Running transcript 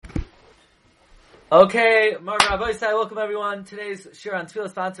Okay, Marvin Rabbi Sai, welcome everyone. Today's Shir on Tefillah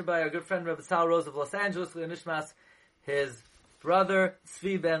sponsored by our good friend Rabbi Sal Rose of Los Angeles, Nishmas, his brother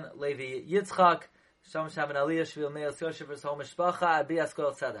Tzvi ben Levi Yitzchak, Shalom Shabbat Aliyah, Shvil Meos Yosef, his whole Mishpacha, Abiyas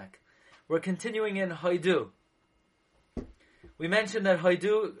Kol Tzedek. We're continuing in Hoidu. We mentioned that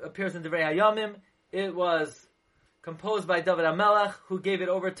Hoidu appears in Divrei Hayamim. It was composed by David HaMelech, who gave it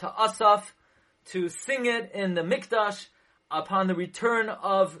over to Asaf to sing it in the Mikdash upon the return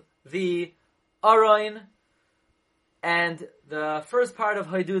of the Aroin, and the first part of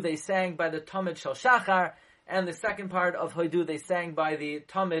Hoidu they sang by the Talmud Shel Shachar, and the second part of Hoidu they sang by the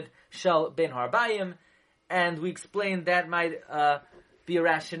Talmud Shel Ben Harbayim, and we explained that might be a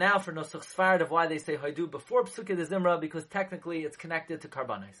rationale for Nosach Sfard of why they say Hoidu before Psukei de Zimra, because technically it's connected to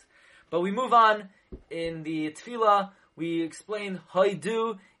Karbanos. But we move on in the Tefillah. We explain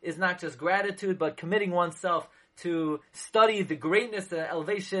Hoidu is not just gratitude, but committing oneself to study the greatness, the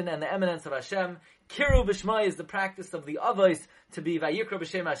elevation, and the eminence of Hashem. Kiru b'shmai is the practice of the avos to be vayikra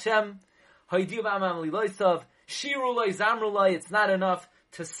b'shem Hashem. Hoidu v'amam liloisav. Shiru loy zamru loy. It's not enough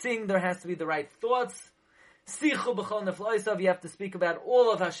to sing. There has to be the right thoughts. Sichu b'chol nefloisav. You have to speak about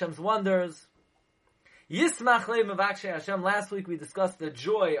all of Hashem's wonders. Yismach le mevakshe Hashem. Last week we discussed the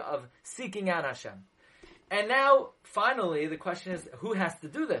joy of seeking out Hashem. And now, finally, the question is, who has to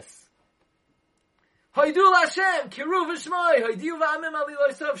do this? Hoidu Hashem, Kiru v'shmai, Hoidu v'amim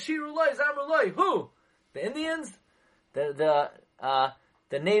aliloisav, Shiru loy, Zamru loy. Who? The Indians? The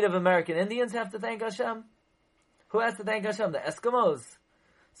Native American Indians have to thank Hashem? Who has to thank Hashem? The Eskimos.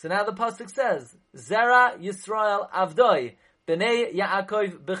 So now the pasuk says, Zera Yisrael Avdoi, B'nei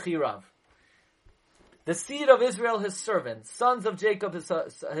Yaakov B'chirav. The seed of Israel, his servants, sons of Jacob,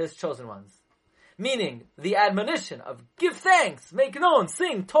 his chosen ones. Meaning, the admonition of give thanks, make known,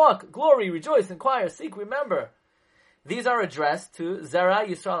 sing, talk, glory, rejoice, inquire, seek, remember. These are addressed to Zera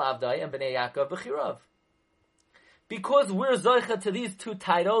Yisrael Avdai and Bnei Yaakov B'chirav. Because we're Zoicha to these two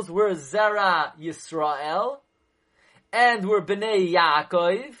titles, we're Zera Yisrael and we're Bnei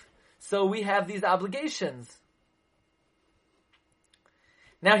Yaakov, so we have these obligations.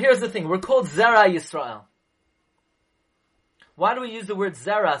 Now here's the thing, we're called Zera Yisrael. Why do we use the word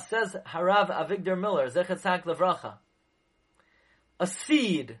zera? Says Harav Avigdor Miller, Zechatzak Levracha. A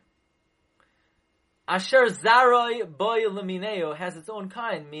seed. Asher zaroi boy lemineo has its own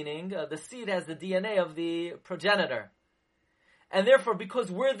kind, meaning the seed has the DNA of the progenitor. And therefore,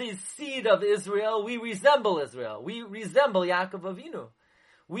 because we're the seed of Israel, we resemble Israel. We resemble Yaakov Avinu.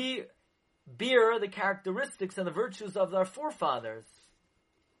 We bear the characteristics and the virtues of our forefathers.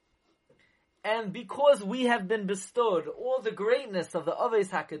 And because we have been bestowed all the greatness of the Avos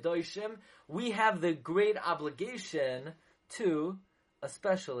HaKadoshim, we have the great obligation to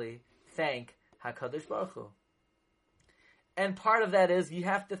especially thank HaKadosh Baruch Hu. And part of that is you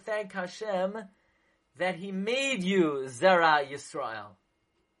have to thank Hashem that He made you Zera Yisrael.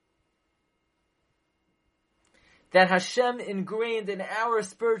 That Hashem ingrained in our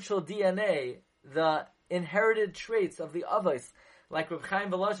spiritual DNA the inherited traits of the Avos, like Reb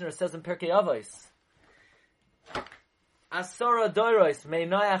Chaim Volozhiner says in Pirkei Avos. Asara doiros mei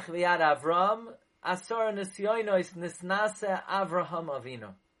Noach v'yad Avram, asara nisyonos nisnase Avraham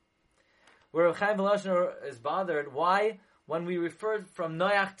Avinu. Where Reb Chaim Volozhiner is bothered, why? When we refer from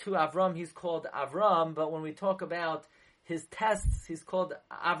Noach to Avram, he's called Avram, but when we talk about his tests, he's called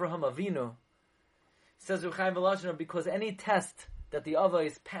Avraham Avinu. Says Reb Chaim Volozhiner, because any test that the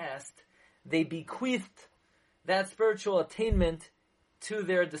Avos passed, they bequeathed that spiritual attainment to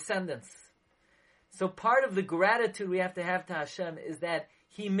their descendants. So part of the gratitude we have to Hashem is that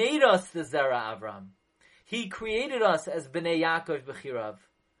He made us the Zera Avram. He created us as Bnei Yaakov B'chirav.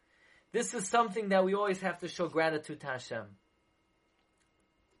 This is something that we always have to show gratitude to Hashem.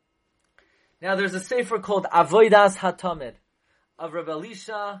 Now there's a sefer called Avodas HaTamid of Rabbi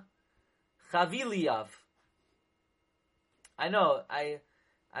Elisha Chaviliav. I know,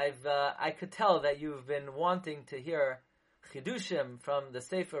 I could tell that you've been wanting to hear Chidushim from the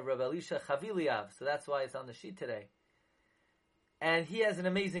Sefer of Rabbi Elisha Chaviliav, so that's why it's on the sheet today. And he has an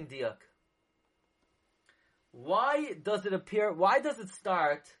amazing diuk. Why does it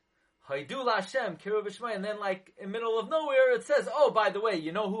start, Hoidu Lashem, Kiru B'Shmai, and then like in the middle of nowhere it says, oh, by the way,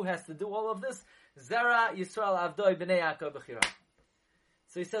 you know who has to do all of this? Zera Yisrael Avdoi B'nei Yaakov B'chirav.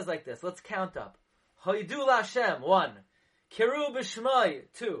 So he says like this, let's count up. Hoidu Lashem, 1. Kiru B'Shmai,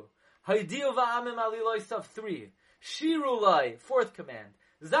 2. Hoidiu Va'amim Aliloisav, 3. Shirulai, 4th command.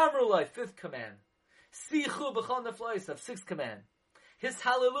 Zamrulai, 5th command. Sichu B'chol Nefloisav, 6th command. His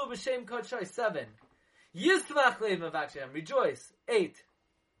Hallelu B'Shem Kodshai, 7. Yismach Leiv Mevakshem, rejoice, 8.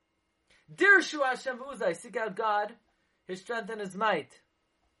 Dirshu Hashem V'uzai, seek out God, His strength and His might.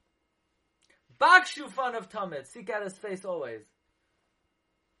 Bakshu fun of Tamid. Seek out his face always.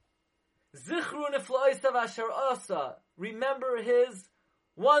 Zichru nefloisav asher asa. Remember his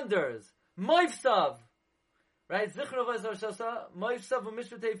wonders. Moifsav. Right? Zichru nefloisav asher asa. Moifsav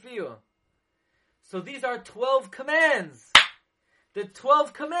u'mishpatei fiyu. So these are 12 commands. The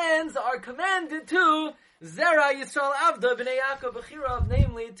 12 commands are commanded to Zera Yisrael Avda B'nei Yaakov B'chirav,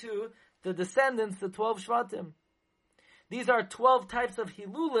 namely to the descendants, the 12 Shvatim. These are 12 types of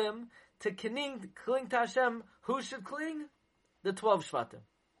Hilulim to cling to Hashem. Who should cling? The 12 Shvatim.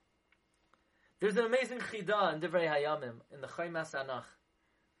 There's an amazing Chidah in Divrei Hayamim, in the Chaimas Anach.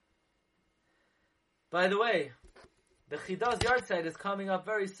 By the way, the Chidah's yahrzeit is coming up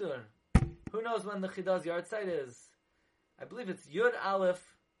very soon. Who knows when the Chidah's yahrzeit is? I believe it's Yud Aleph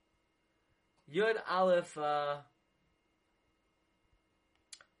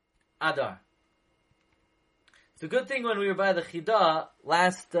Adar. It's a good thing when we were by the Chidah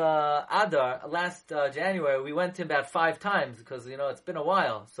last January, we went in about 5 times because, it's been a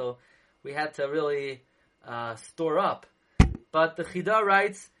while. So we had to really store up. But the Chidah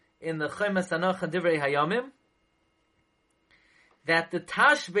writes in the Chaimas Anach and Divrei Hayamim that the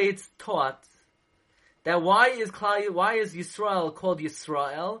Tashbates taught that why is Yisrael called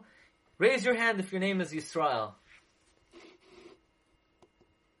Yisrael? Raise your hand if your name is Yisrael.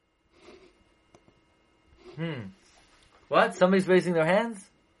 What? Somebody's raising their hands?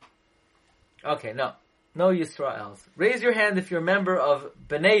 Okay, no Yisraels. Raise your hand if you're a member of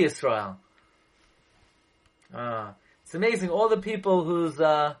Bnei Yisrael. It's amazing. All the people whose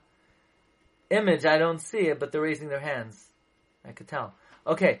image I don't see it, but they're raising their hands. I could tell.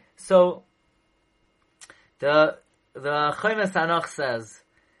 Okay, so the Chaimas Anach says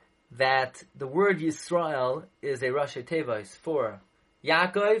that the word Yisrael is a Rashi Tevos for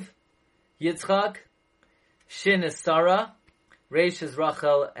Yaakov, Yitzchak, Shin is Sarah, Reish is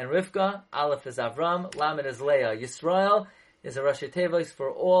Rachel and Rivka, Aleph is Avram, Lamed is Leah. Yisrael is a Rashi Tevos for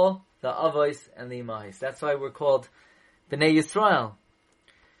all the Avos and the Imahis. That's why we're called Bnei Yisrael.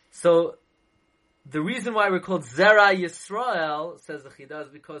 So the reason why we're called Zera Yisrael, says the Chidah, is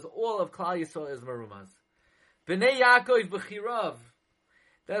because all of Klal Yisrael is Merumaz. Bnei Yaakov B'chirav.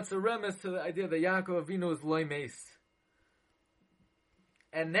 That's a remiss to the idea that Yaakov Avinu is Loi Meis.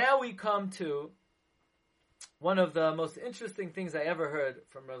 And now we come to one of the most interesting things I ever heard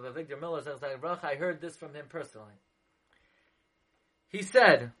from Rav Victor Miller. I heard this from him personally. He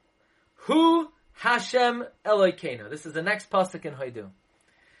said, Hu Hashem Elokeinu. This is the next pasuk in Haidu.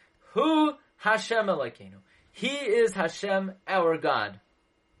 Hu Hashem Elokeinu. He is Hashem, our God.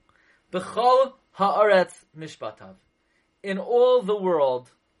 B'chol ha'aretz mishpatav. In all the world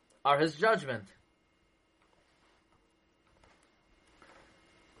are His judgment.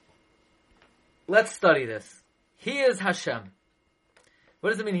 Let's study this. He is Hashem. What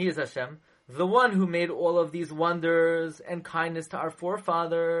does it mean He is Hashem? The one who made all of these wonders and kindness to our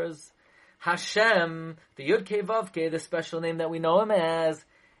forefathers. Hashem, the Yud Kei Vav Kei, the special name that we know Him as,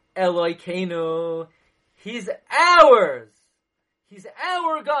 Elokeinu. He's ours. He's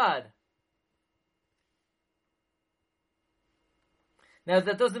our God. Now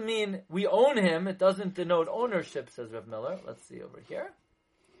that doesn't mean we own Him. It doesn't denote ownership, says Rav Miller. Let's see over here.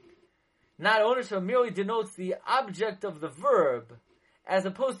 Not ownership, merely denotes the object of the verb, as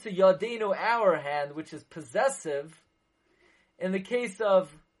opposed to Yadenu, our hand, which is possessive. In the case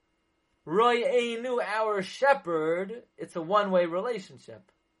of Royenu, our shepherd, it's a one-way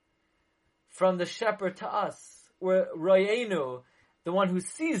relationship. From the shepherd to us. Or Royenu, the one who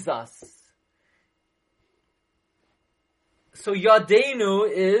sees us. So Yadenu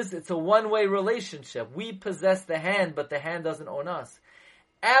it's a one-way relationship. We possess the hand, but the hand doesn't own us.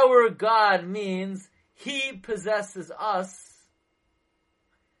 Our God means He possesses us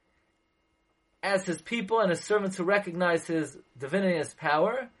as His people and His servants who recognize His divinity and His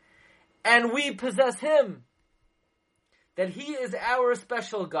power, and we possess Him. That He is our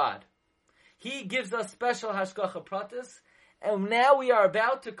special God. He gives us special hashgacha pratis, and now we are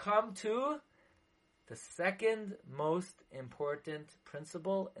about to come to the second most important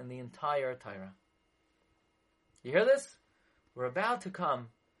principle in the entire Torah. You hear this? We're about to come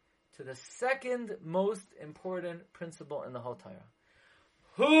to the second most important principle in the whole Torah.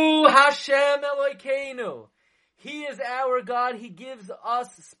 Hu Hashem Elokeinu. He is our God. He gives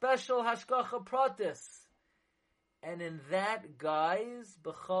us special hashgacha pratis. And in that guise,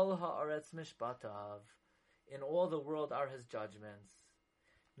 B'chol ha'aretz mishpatav. In all the world are His judgments.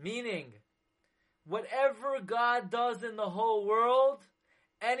 Meaning, whatever God does in the whole world,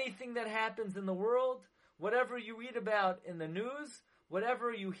 anything that happens in the world, whatever you read about in the news,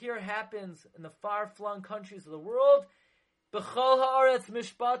 whatever you hear happens in the far-flung countries of the world, B'chol ha'aretz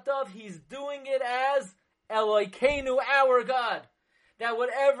mishpatav, he's doing it as Elokeinu, our God. That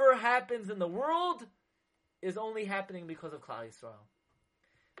whatever happens in the world is only happening because of Klal Yisrael.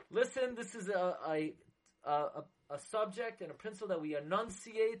 Listen, this is a subject and a principle that we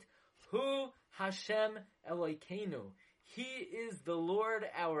enunciate. Hu Hashem Elokeinu. He is the Lord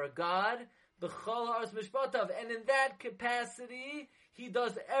our God. B'chol ha'aretz mishpatav. And in that capacity, he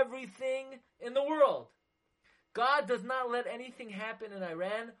does everything in the world. God does not let anything happen in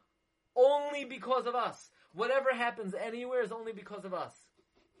Iran only because of us. Whatever happens anywhere is only because of us.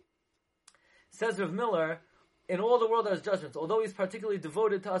 Says Rav Miller, in all the world there is judgments. Although he's particularly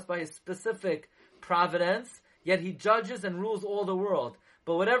devoted to us by his specific providence, yet he judges and rules all the world.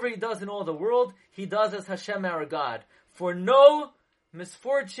 But whatever he does in all the world, he does as Hashem our God. For no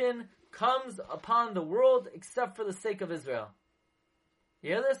misfortune comes upon the world except for the sake of Israel.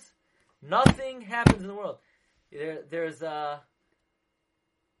 You hear this? Nothing happens in the world. There's a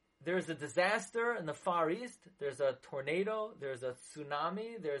disaster in the Far East. There's a tornado. There's a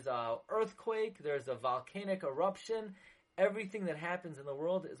tsunami. There's a earthquake. There's a volcanic eruption. Everything that happens in the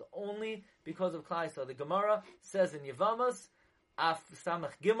world is only because of Klal Yisrael. The Gemara says in Yevamos, Af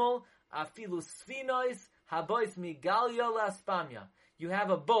Samach Gimel, Afilu Sfinois, Habois Migalia Laspamya. You have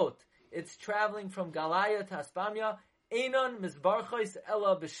a boat. It's traveling from Galaya to Aspamya. Einon Mizbarchois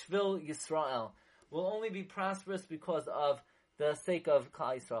Ella B'Shvil Yisrael. Will only be prosperous because of the sake of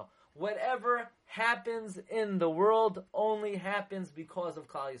Klal Yisrael. Whatever happens in the world only happens because of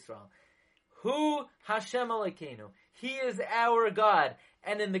Klal Yisrael. Hu Hashem Elokeinu. He is our God.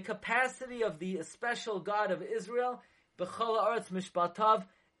 And in the capacity of the special God of Israel, B'chol ha'aretz mishpatav,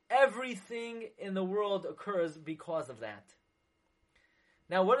 everything in the world occurs because of that.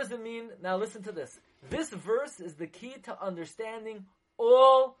 Now what does it mean? Now listen to this. This verse is the key to understanding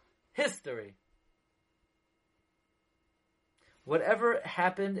all history. Whatever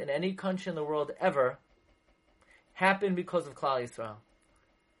happened in any country in the world ever happened because of Klal Yisrael.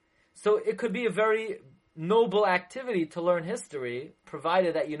 So it could be a very noble activity to learn history,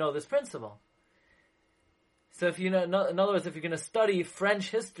 provided that you know this principle. So if you know, in other words, if you're going to study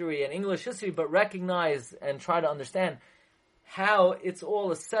French history and English history, but recognize and try to understand how it's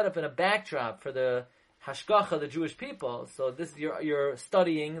all a setup and a backdrop for the Hashgacha, the Jewish people, so this you're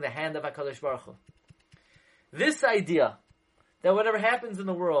studying the hand of HaKadosh Baruch Hu. This idea that whatever happens in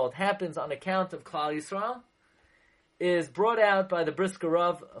the world happens on account of Klal Yisrael is brought out by the Brisker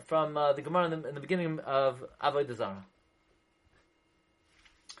Rav from the Gemara in the beginning of Avodah Zarah.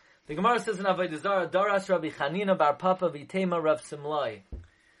 The Gemara says in Avodah Zarah, Darash Rabbi Chanina bar Papa v'itema Rav Simlai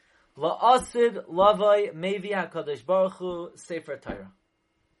la'asid lavai mevi HaKadosh Baruch Hu Sefer Torah.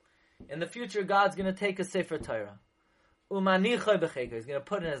 In the future, God's going to take a Sefer Torah. Umanichai b'chekar. He's going to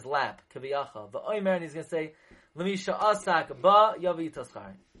put it in his lap. Kaviyachal. V'oimer, and he's going to say, L'misha asak ba yavi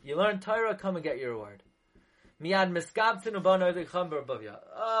taschar. You learn Torah, come and get your reward. Miyad miskabtin ubano decham b'rabavya.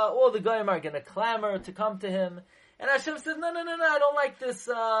 All the goyim are going to clamor to come to him. And Hashem says, no, I don't like this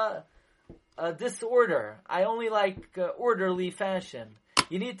disorder. I only like orderly fashion.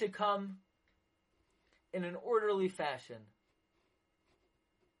 You need to come in an orderly fashion.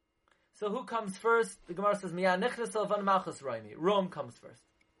 So who comes first? The Gemara says, Miyad nechnes alvan malchus roimi. Rome comes first.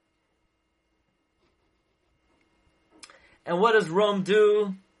 And what does Rome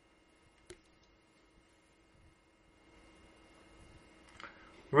do?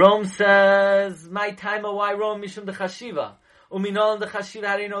 Rome says, my time, why Rome? Mishum de Chashiva. Uminol de Chashiva,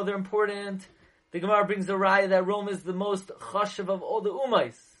 how do you know they're important? The Gemara brings a raya that Rome is the most chashiv of all the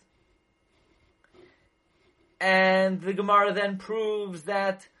ummahs. And the Gemara then proves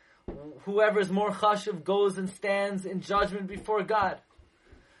that whoever is more chashiv goes and stands in judgment before God.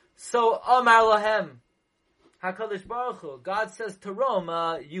 So, Amar Lahem, HaKadosh Baruch Hu, God says to Rome,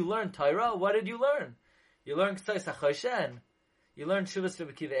 you learned Torah. What did you learn? You learned Ksais HaChoshen. You learned Shuvas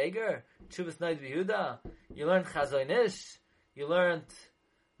Rabbi Akiva Eiger. Shuvas Noid Yehuda. You learned Chazon Ish. You learned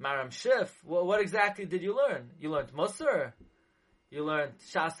Maram Shif. What exactly did you learn? You learned Musar. You learned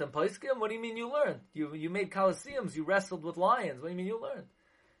Shas and Poskim. What do you mean you learned? You made Colosseums. You wrestled with lions. What do you mean you learned?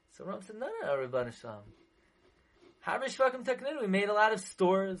 So Rome said, no, Rebbeinu Shalom. Harvey Shvakim Teknin, we made a lot of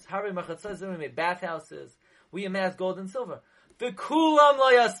stores. Harvey Machatzazim, we made bathhouses. We amassed gold and silver. The kulam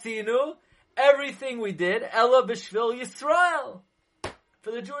lo yasinu, everything we did, ella b'shvil Yisrael.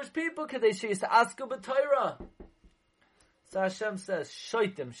 For the Jewish people, kadei she'yis'asku b'Torah. So Hashem says,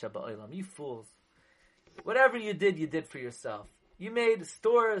 shoitim shaba'olam, you fools. Whatever you did for yourself. You made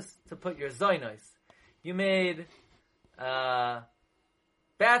stores to put your zaynos. You made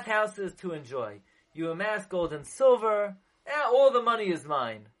bathhouses to enjoy. You amassed gold and silver. All the money is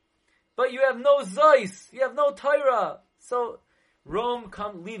mine. But you have no Zeus, you have no Torah. So Rome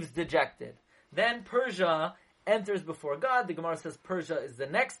leaves dejected. Then Persia enters before God. The Gemara says Persia is the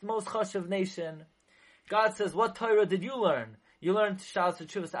next most chashuv nation. God says, what Torah did you learn? You learned Shalas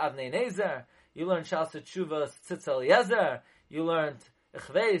Teshuvas Avnei Nezer. You learned Shalas Teshuvas Tzitz Eliezer. You learned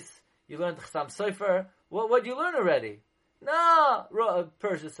Echveis. You learned Chasam Sofer. What did you learn already? No,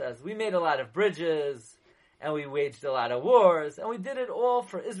 Persia says, we made a lot of bridges, and we waged a lot of wars, and we did it all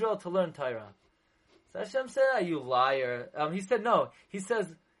for Israel to learn Torah. So Hashem said, you liar. He said, no. He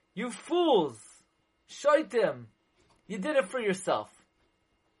says, you fools, shoitim, you did it for yourself.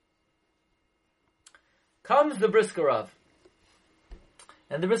 Comes the Brisker Rav.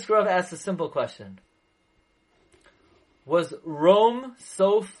 And the Brisker Rav asks a simple question. Was Rome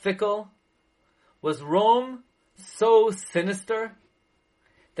so fickle? Was Rome so sinister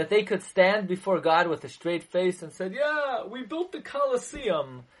that they could stand before God with a straight face and said, yeah, we built the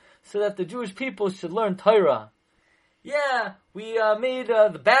Colosseum so that the Jewish people should learn Torah. Yeah, we made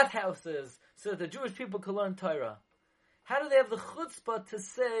the bathhouses so that the Jewish people could learn Torah. How do they have the chutzpah to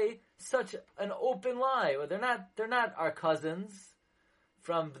say such an open lie? Well, they're not our cousins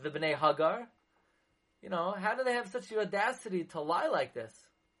from the Bnei Hagar. How do they have such the audacity to lie like this?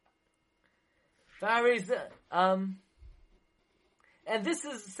 And this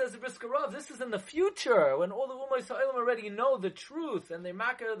is, says the Brisker Rav, this is in the future, when all the Ummah Yisraelim already know the truth, and they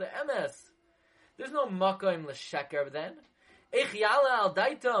makar the emes. There's no makom l'sheker then. Eich yala al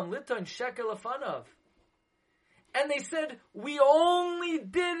daitam liton sheker lefanav. And they said, we only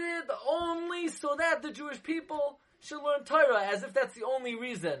did it only so that the Jewish people should learn Torah, as if that's the only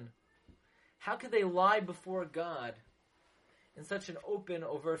reason. How could they lie before God in such an open,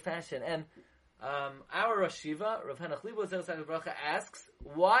 overt fashion? And our Rosh Yeshiva, Rav Henoch Libo Zer Tzaddik Bracha, asks,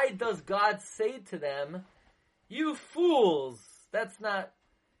 why does God say to them, you fools? That's not,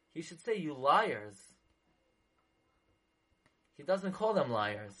 he should say, you liars. He doesn't call them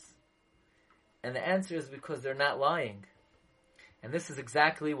liars. And the answer is because they're not lying. And this is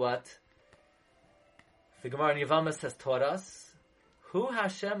exactly what the Gemara in Yevamos has taught us. Hu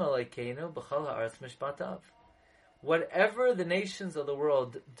Hashem Elokeinu b'chol ha'aretz mishpatav. Whatever the nations of the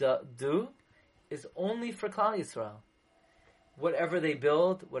world do is only for Klal Yisrael. Whatever they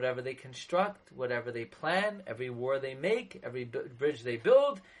build, whatever they construct, whatever they plan, every war they make, every bridge they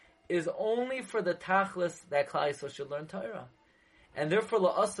build, is only for the tachlis that Klal Yisrael should learn Torah. And therefore,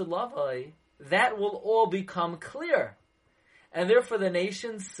 la'asud lavai, that will all become clear. And therefore the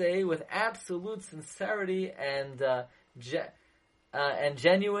nations say with absolute sincerity and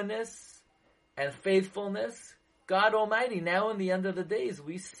genuineness and faithfulness, God Almighty, now in the end of the days,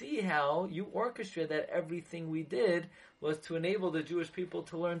 we see how you orchestrated that everything we did was to enable the Jewish people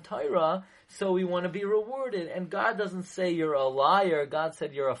to learn Torah, so we want to be rewarded. And God doesn't say you're a liar, God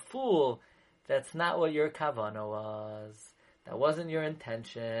said you're a fool. That's not what your kavanah was. That wasn't your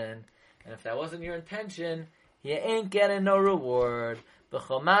intention. And if that wasn't your intention, you ain't getting no reward. The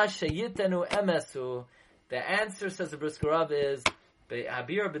answer, says the Brisker Rav, is there's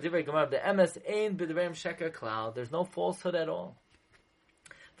no falsehood at all.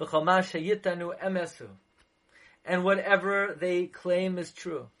 And whatever they claim is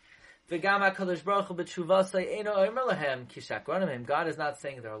true. God is not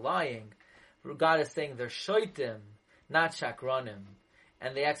saying they're lying. God is saying they're shoitim, not shakranim.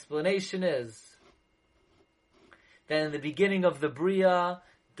 And the explanation is that in the beginning of the Bria,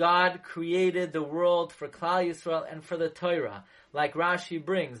 God created the world for Klal Yisrael and for the Torah. Like Rashi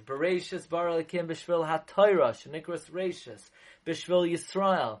brings, Bereishis bara Elokim b'shvil ha-Torah, shenikras Reishis, b'shvil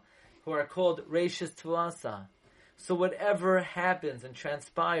Yisrael, who are called Reishis Tuasa. So whatever happens and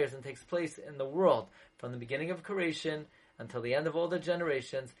transpires and takes place in the world, from the beginning of creation until the end of all the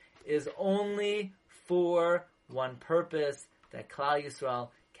generations, is only for one purpose, that Klal Yisrael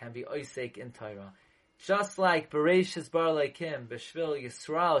can be oisek in Torah. Just like Bereishis bara Elokim, b'shvil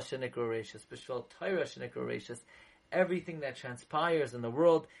Yisrael shenikra Reishis, b'shvil Torah shenikra Reishis, everything that transpires in the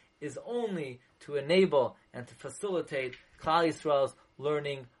world is only to enable and to facilitate Klal Yisrael's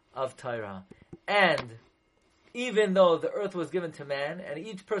learning of Torah. And even though the earth was given to man, and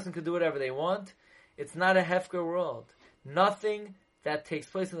each person could do whatever they want, it's not a hefker world. Nothing that takes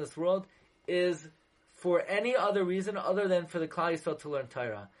place in this world is for any other reason other than for the Klal Yisrael to learn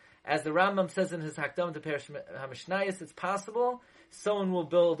Torah. As the Rambam says in his Hakdam to Perish HaMishnayos, it's possible someone will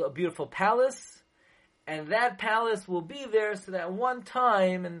build a beautiful palace, and that palace will be there so that one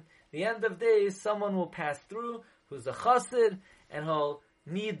time, in the end of days, someone will pass through who's a chassid, and he'll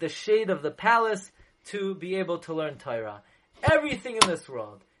need the shade of the palace to be able to learn Torah. Everything in this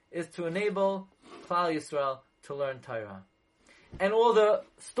world is to enable Klal Yisrael to learn Torah. and all the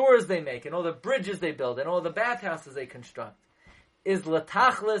stores they make, and all the bridges they build, and all the bathhouses they construct, is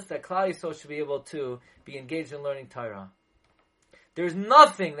latachlis that Klal Yisrael should be able to be engaged in learning Torah. There's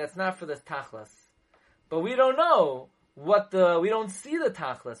nothing that's not for this tachlis. But we don't know we don't see the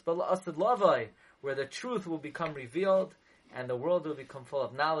tachlis, but la'asid lavai, where the truth will become revealed, and the world will become full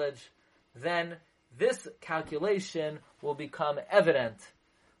of knowledge, then this calculation will become evident.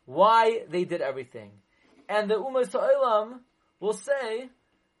 Why they did everything. And the Ummah Ha'olam will say,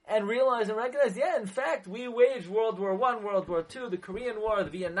 and realize and recognize, in fact, we waged World War I, World War II, the Korean War, the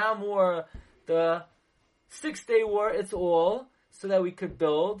Vietnam War, the Six-Day War, it's all so that we could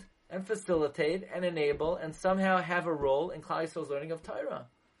build and facilitate and enable and somehow have a role in Klal Yisrael's learning of Torah.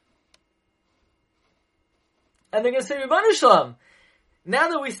 And they're going to say, Ribbon Shalom, now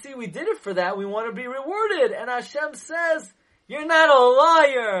that we see we did it for that, we want to be rewarded. And Hashem says, you're not a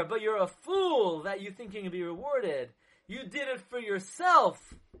liar, but you're a fool that you think you can be rewarded. You did it for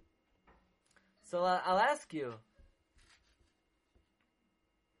yourself. So I'll ask you,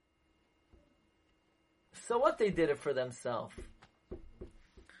 so what, they did it for themselves?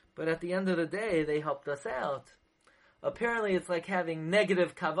 But at the end of the day, they helped us out. Apparently, it's like having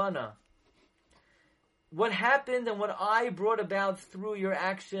negative kavana. What happened and what I brought about through your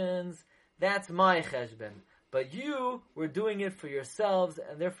actions, that's my cheshbon. But you were doing it for yourselves,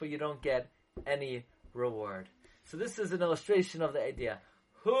 and therefore you don't get any reward. So this is an illustration of the idea.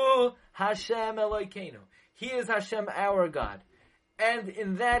 Hu Hashem Elokeinu. He is Hashem, our God. And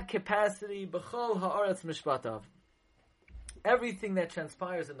in that capacity, B'chol ha'aretz mishpatav. Everything that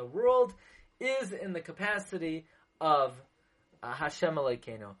transpires in the world is in the capacity of Hashem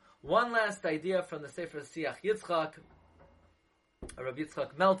Elokeinu. One last idea from the Sefer Siach Yitzchak, Rabbi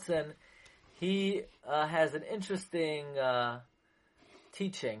Yitzchak Meltzin. He has an interesting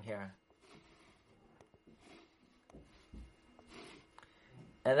teaching here.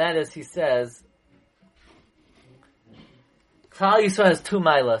 And that is, he says, Klal Yisrael has two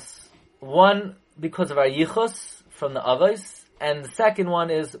milas. One, because of our yichus from the Avos, and the second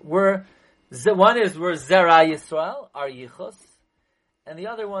one is we're Zera Yisrael, our yichus, and the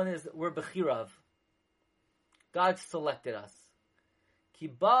other one is we're Bechirav. God selected us. Ki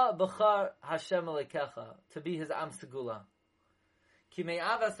ba b'char Hashem Elokecha, to be His Am Segula. Ki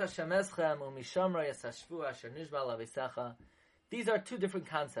me'avas Hashem eschem u'mishamra yasashvu asher nishba lavisecha. These are two different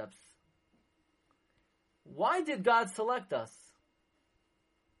concepts. Why did God select us?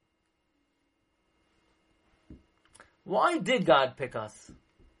 Why did God pick us?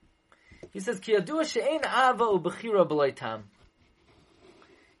 He says, Ki yadua she'ein ava u'bechira b'lo tam.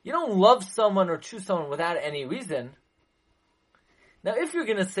 You don't love someone or choose someone without any reason. Now, if you're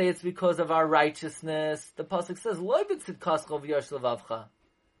going to say it's because of our righteousness, the pasuk says, Lo b'tzidkasko v'yosh levavcha.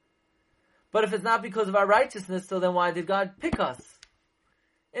 But if it's not because of our righteousness, so then why did God pick us?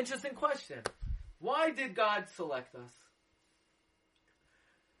 Interesting question. Why did God select us?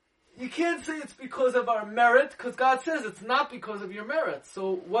 You can't say it's because of our merit, because God says it's not because of your merit.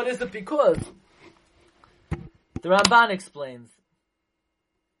 So what is it because? The Ramban explains.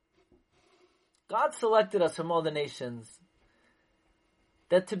 God selected us from all the nations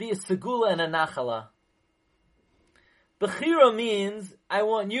that to be a segula and a nachala. Bechira means, I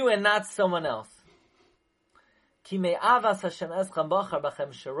want you and not someone else. Ki me'avas Hashem eschem bachar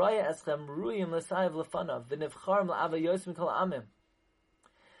bachem sharaya eschem ruyim l'sayiv lefanav v'nivcharim la'ava yos mikol amim.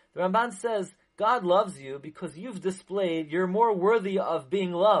 The Ramban says, God loves you because you've displayed you're more worthy of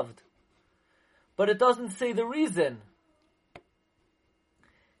being loved. But it doesn't say the reason.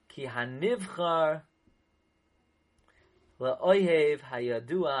 Ki hanivchar la'oyev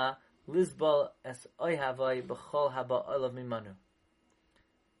hayadua Lizbal es oyhavai b'chol haba olav mimanu.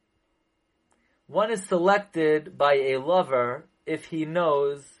 One is selected by a lover if he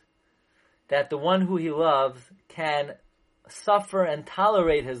knows that the one who he loves can suffer and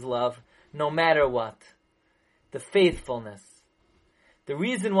tolerate his love no matter what. The faithfulness. The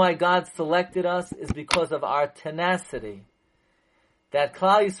reason why God selected us is because of our tenacity. That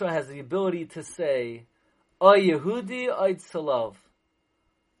Klal Yisrael has the ability to say, Oy Yehudi, Oy Tzolov.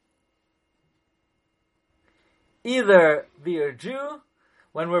 Either be a Jew,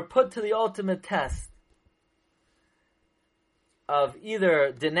 when we're put to the ultimate test of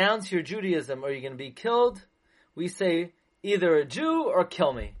either denounce your Judaism or you're going to be killed, we say either a Jew or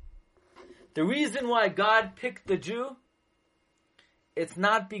kill me. The reason why God picked the Jew, it's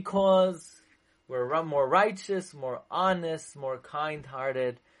not because we're more righteous, more honest, more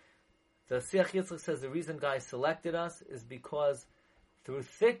kind-hearted. The Siach Yitzchak says the reason God selected us is because through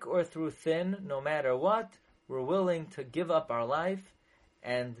thick or through thin, no matter what, we're willing to give up our life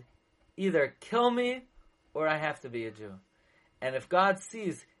and either kill me or I have to be a Jew. And if God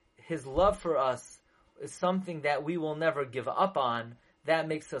sees His love for us is something that we will never give up on, that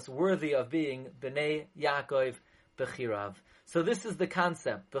makes us worthy of being Bnei Yaakov Bechirav. So this is the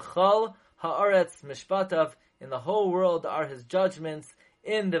concept. B'chol ha'aretz mishpatav, in the whole world are His judgments,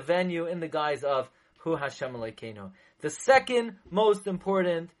 in the venue, in the guise of Hu Hashem Elokeinu. The second most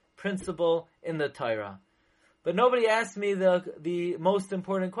important principle in the Torah. But nobody asked me the most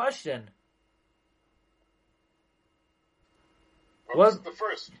important question. What's the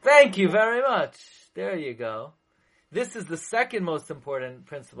first? Thank you very much. There you go. This is the second most important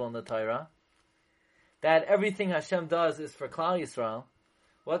principle in the Torah. That everything Hashem does is for Klal Yisrael.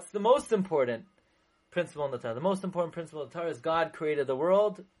 What's the most important principle in the Torah? The most important principle in the Torah is God created the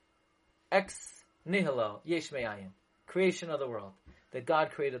world ex nihilo, yesh me'ayin. Creation of the world. That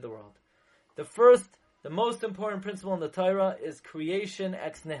God created the world. The most important principle in the Torah is creation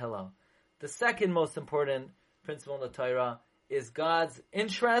ex nihilo. The second most important principle in the Torah is God's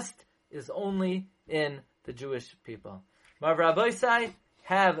interest is only in the Jewish people. Mar Rabbeisai,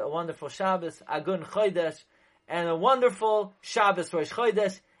 have a wonderful Shabbos, Agun Chodesh, and a wonderful Shabbos Rosh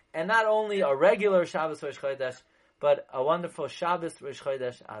Chodesh, and not only a regular Shabbos Rosh Chodesh, but a wonderful Shabbos Rosh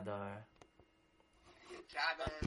Chodesh Adar. Shabbos.